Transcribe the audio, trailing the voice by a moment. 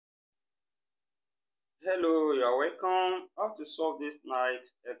Hello, you are welcome. How to solve this nice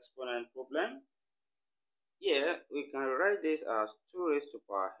exponent problem? Here we can write this as 2 raised to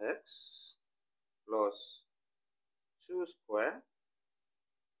power x plus 2 square,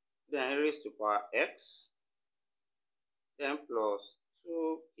 then raised to power x, then plus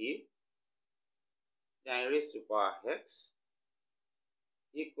 2 cube, then raised to power x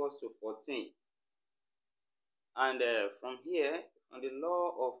equals to 14. And from here, on the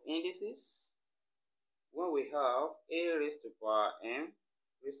law of indices, when we have a raised to power m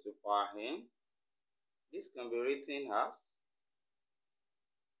raised to power n, this can be written as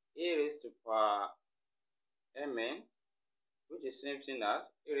a raised to power mn, which is same thing as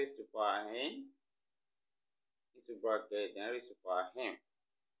a raised to power n into bracket then raised to power m.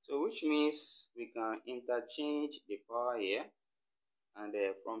 So which means we can interchange the power here, and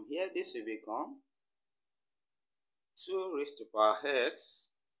from here this will become 2 raised to power x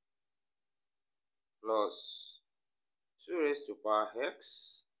plus 2 raised to power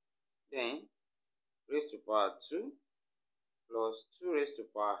x, then raised to power 2 plus 2 raised to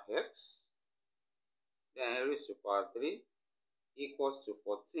power x, then raised to power 3 equals to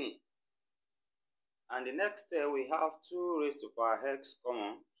 14. And the next step, we have 2 raised to power x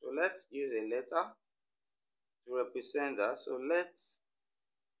common. So let's use a letter to represent that. So let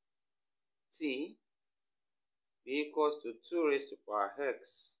t be equals to 2 raised to power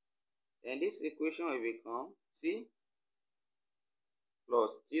x. Then this equation will become t plus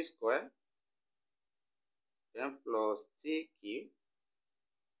t squared, then plus t cubed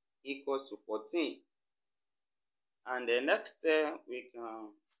equals to 14. And the next step, we can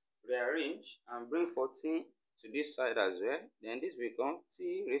rearrange and bring 14 to this side as well. Then this becomes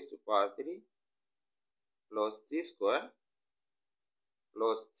t raised to power 3 plus t squared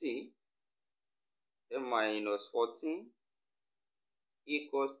plus t, then minus 14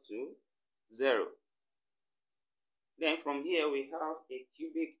 equals to 0. Then from here we have a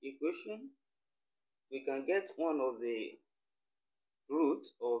cubic equation. We can get one of the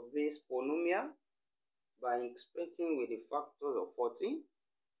roots of this polynomial by expressing with the factors of 14.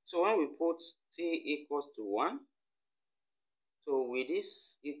 So when we put t equals to 1, so will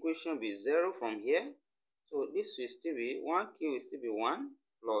this equation be 0 from here? So this will still be 1 cube will still be 1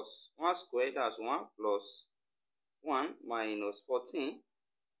 plus 1 squared, that's 1 plus 1 minus 14,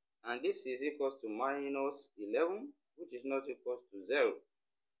 and this is equals to minus 11, which is not equals to 0.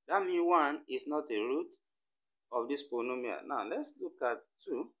 That means 1 is not a root of this polynomial. Now let's look at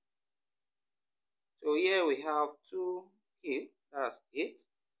 2. So here we have 2 cube, that's 8,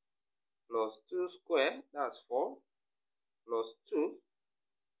 plus 2 square, that's 4, plus 2,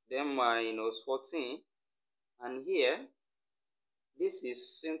 then minus 14, and here this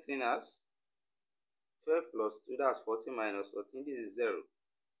is same thing as 12 plus 2, that's 14 minus 14, this is 0.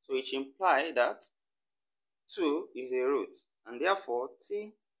 So it implies that 2 is a root, and therefore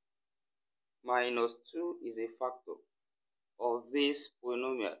t minus 2 is a factor of this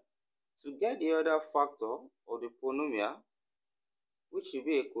polynomial. To get the other factor of the polynomial, which will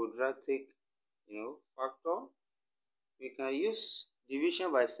be a quadratic factor, we can use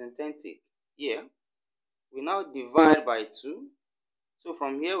division by syntactic. Here we now divide by 2. So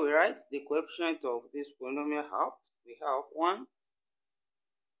from here we write the coefficient of this polynomial out. We have 1,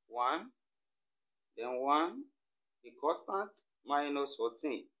 1, then 1, the constant, minus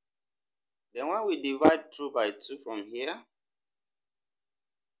 14. Then when we divide through by 2 from here,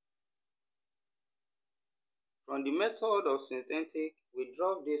 from the method of syntactic, we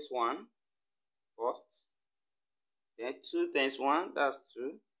drop this one first. Then 2 times 1, that's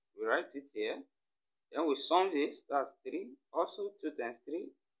 2. We write it here. Then we sum this, that's 3. Also 2 times 3,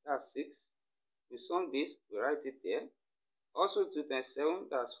 that's 6. We sum this, we write it here. Also 2 times 7,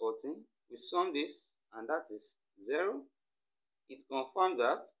 that's 14. We sum this, and that is 0. It confirms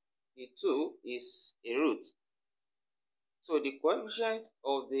that the 2 is a root. So the coefficient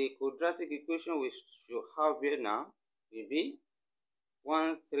of the quadratic equation we should have here now will be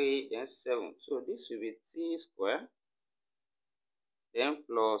 1, 3, then 7. So this will be t squared, then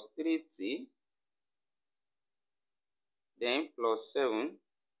plus 3t, then plus 7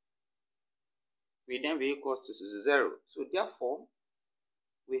 will then be equals to 0. So therefore,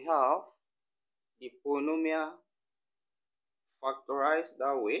 we have the polynomial factorized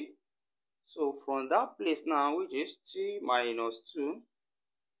that way. So from that place now, which is t minus 2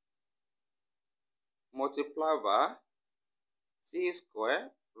 multiplied by t squared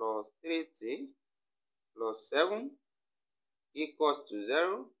plus 3t plus 7 equals to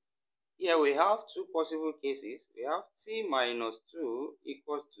 0. Here we have two possible cases. We have t minus 2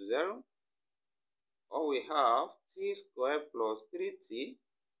 equals to 0, or we have t squared plus 3t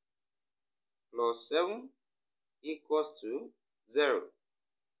plus 7 equals to 0.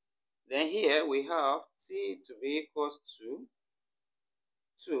 Then here we have t to be equals to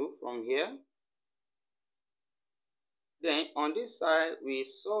 2 from here. Then on this side, we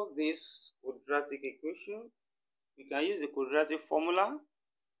solve this quadratic equation. We can use the quadratic formula.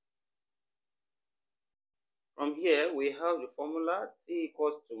 From here, we have the formula t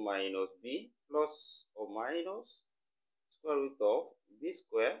equals to minus b plus or minus square root of b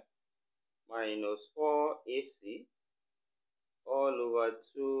square minus 4ac all over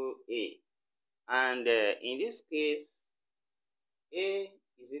 2a. And in this case, a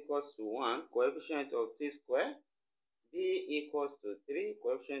is equals to 1, coefficient of t square, b equals to 3,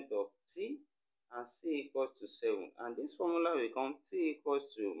 coefficient of t, and c equals to 7. And this formula will become t equals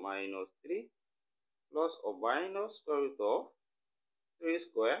to minus 3 plus or minus square root of 3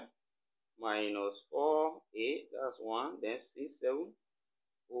 square minus 4a, that's 1, then c 7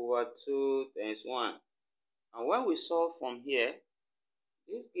 over 2 times 1. And when we solve from here,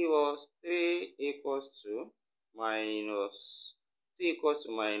 this gives us 3 equals to minus t equals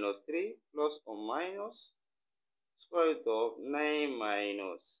to minus 3 plus or minus square root of 9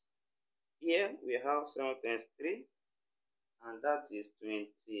 minus. Here we have 7 times 3, and that is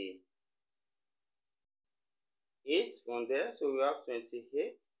 28 from there. So we have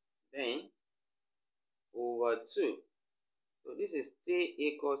 28 then over 2. So this is t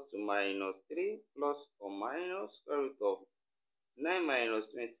equals to minus 3 plus or minus square root of 9 minus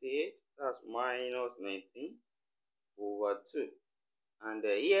 28, that's minus 19 over 2. And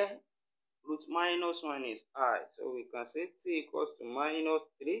here, root minus 1 is I. So we can say t equals to minus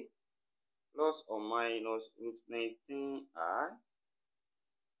 3 plus or minus root 19i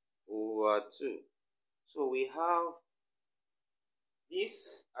over 2. So we have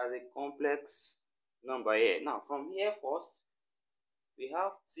this as a complex number here. Now from here first, we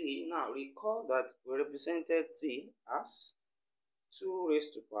have t. Now recall that we represented t as 2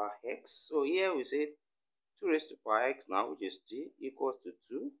 raised to power x. So here we say 2 raised to power x now, which is t, equals to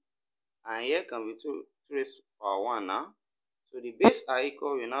 2. And here can be 2 raised to power 1 now. So the base are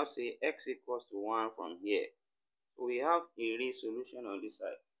equal, we now say x equals to 1 from here. So we have a real solution on this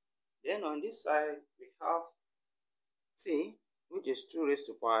side. Then on this side, we have t, which is 2 raised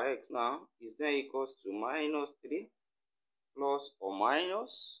to power x now, is then equals to minus 3 plus or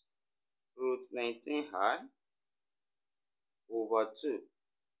minus root 19i over 2.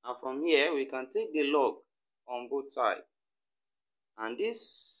 And from here, we can take the log on both sides. And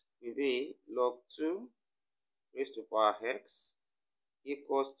this will be log 2 raised to power x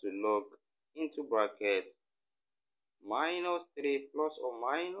equals to log into bracket minus 3 plus or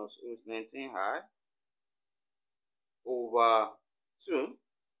minus root 19i over 2.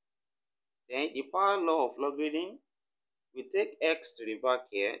 Then the power law of logarithm, we take x to the back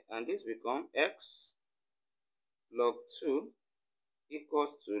here, and this becomes x log 2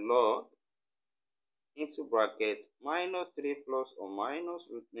 equals to log into bracket minus 3 plus or minus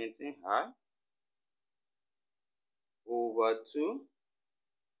root 19i over 2.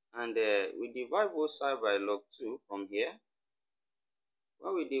 And we divide both sides by log 2 from here.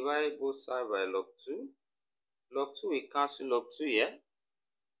 When we divide both sides by log 2 will cancel log 2 here.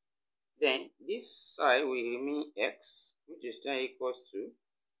 Then this side will remain x, which is then equals to,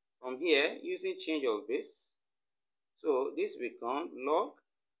 from here, using change of base. So this becomes log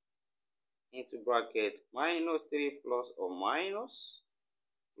into bracket minus 3 plus or minus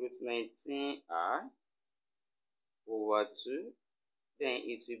root 19i over 2. Then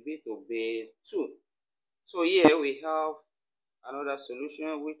it will be to base 2. So here we have another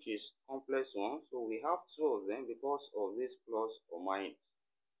solution, which is complex one. So we have 2 of them because of this plus or minus.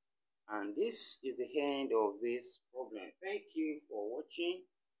 And this is the end of this problem. Thank you for watching.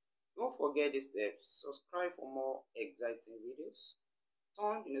 Don't forget the steps. Subscribe for more exciting videos.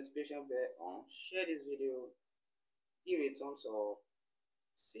 Turn the notification bell on. Share this video. Give it a thumbs up.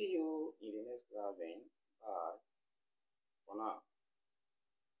 See you in the next class then. Bye for now.